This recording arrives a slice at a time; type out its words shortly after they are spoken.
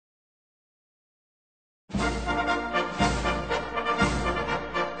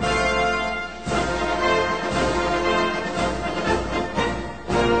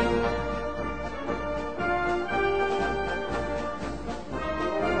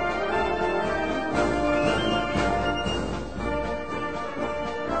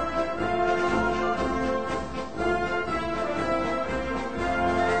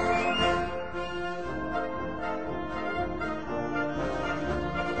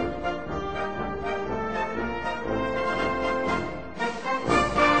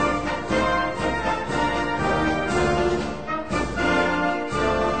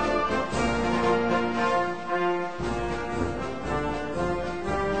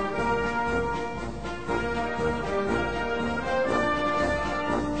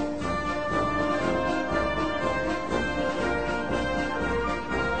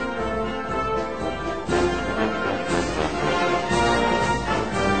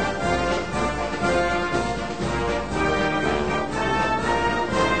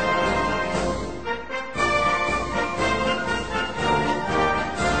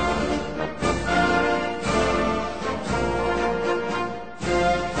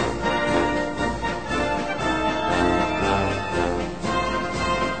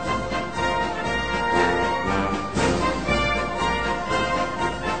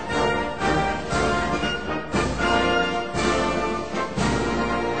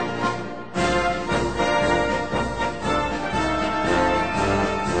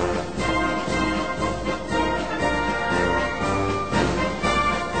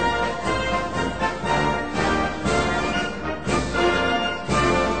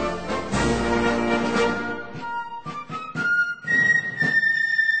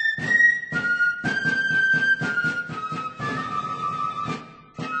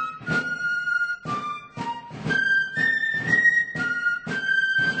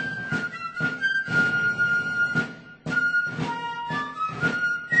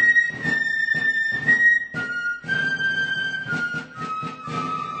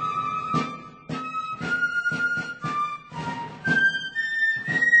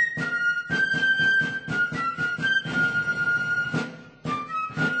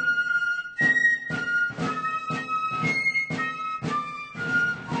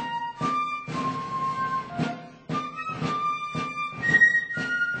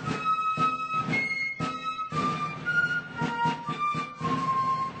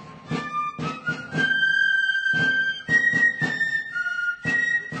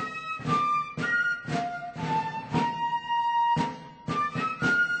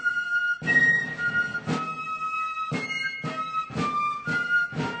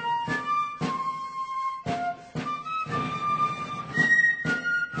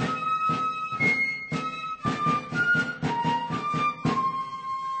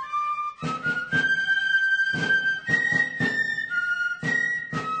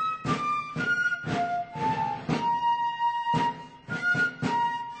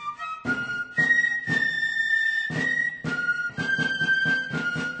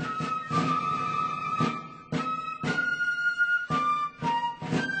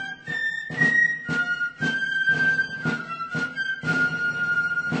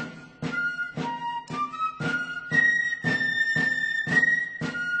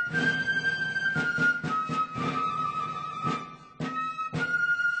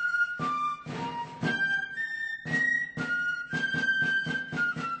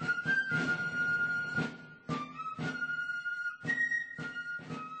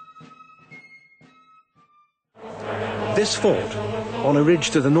This fort, on a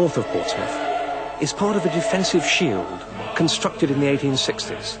ridge to the north of Portsmouth, is part of a defensive shield constructed in the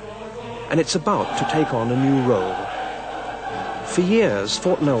 1860s, and it's about to take on a new role. For years,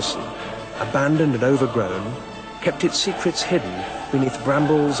 Fort Nelson, abandoned and overgrown, kept its secrets hidden beneath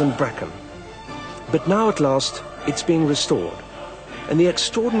brambles and bracken. But now at last, it's being restored, and the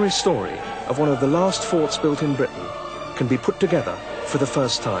extraordinary story of one of the last forts built in Britain can be put together for the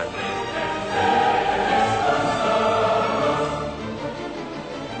first time.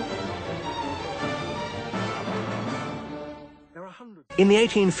 In the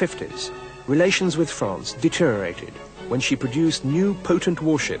 1850s, relations with France deteriorated when she produced new potent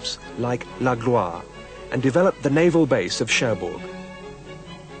warships like La Gloire and developed the naval base of Cherbourg.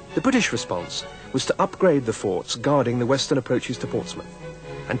 The British response was to upgrade the forts guarding the western approaches to Portsmouth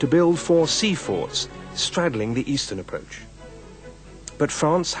and to build 4 sea forts straddling the eastern approach. But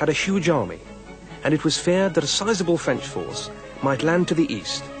France had a huge army, and it was feared that a sizable French force might land to the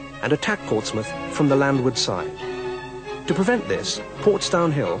east and attack Portsmouth from the landward side. To prevent this,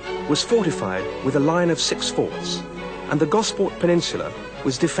 Portsdown Hill was fortified with a line of 6 forts, and the Gosport Peninsula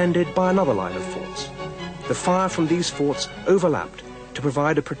was defended by another line of forts. the fire from these forts overlapped to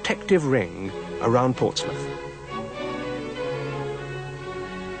provide a protective ring around Portsmouth.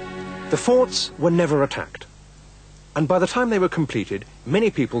 The forts were never attacked, and by the time they were completed, many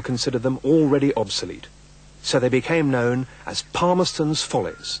people considered them already obsolete, so they became known as Palmerston's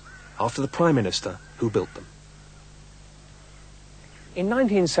Follies, after the Prime Minister who built them. In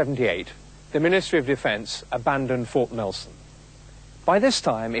 1978, the Ministry of Defence abandoned Fort Nelson. By this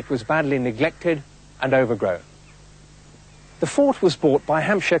time, it was badly neglected and overgrown. The fort was bought by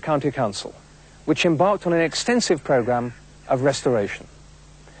Hampshire County Council, which embarked on an extensive programme of restoration.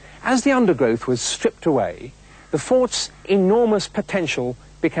 As the undergrowth was stripped away, the fort's enormous potential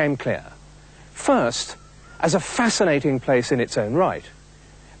became clear. First, as a fascinating place in its own right,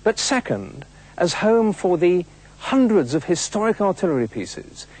 but second, as home for the hundreds of historic artillery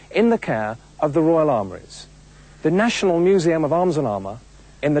pieces in the care of the Royal Armouries, the National Museum of Arms and Armour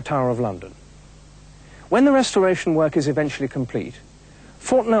in the Tower of London. When the restoration work is eventually complete,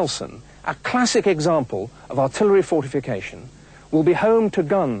 Fort Nelson, a classic example of artillery fortification, will be home to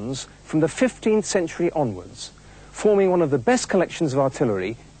guns from the 15th century onwards, forming one of the best collections of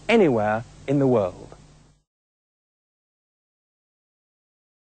artillery anywhere in the world.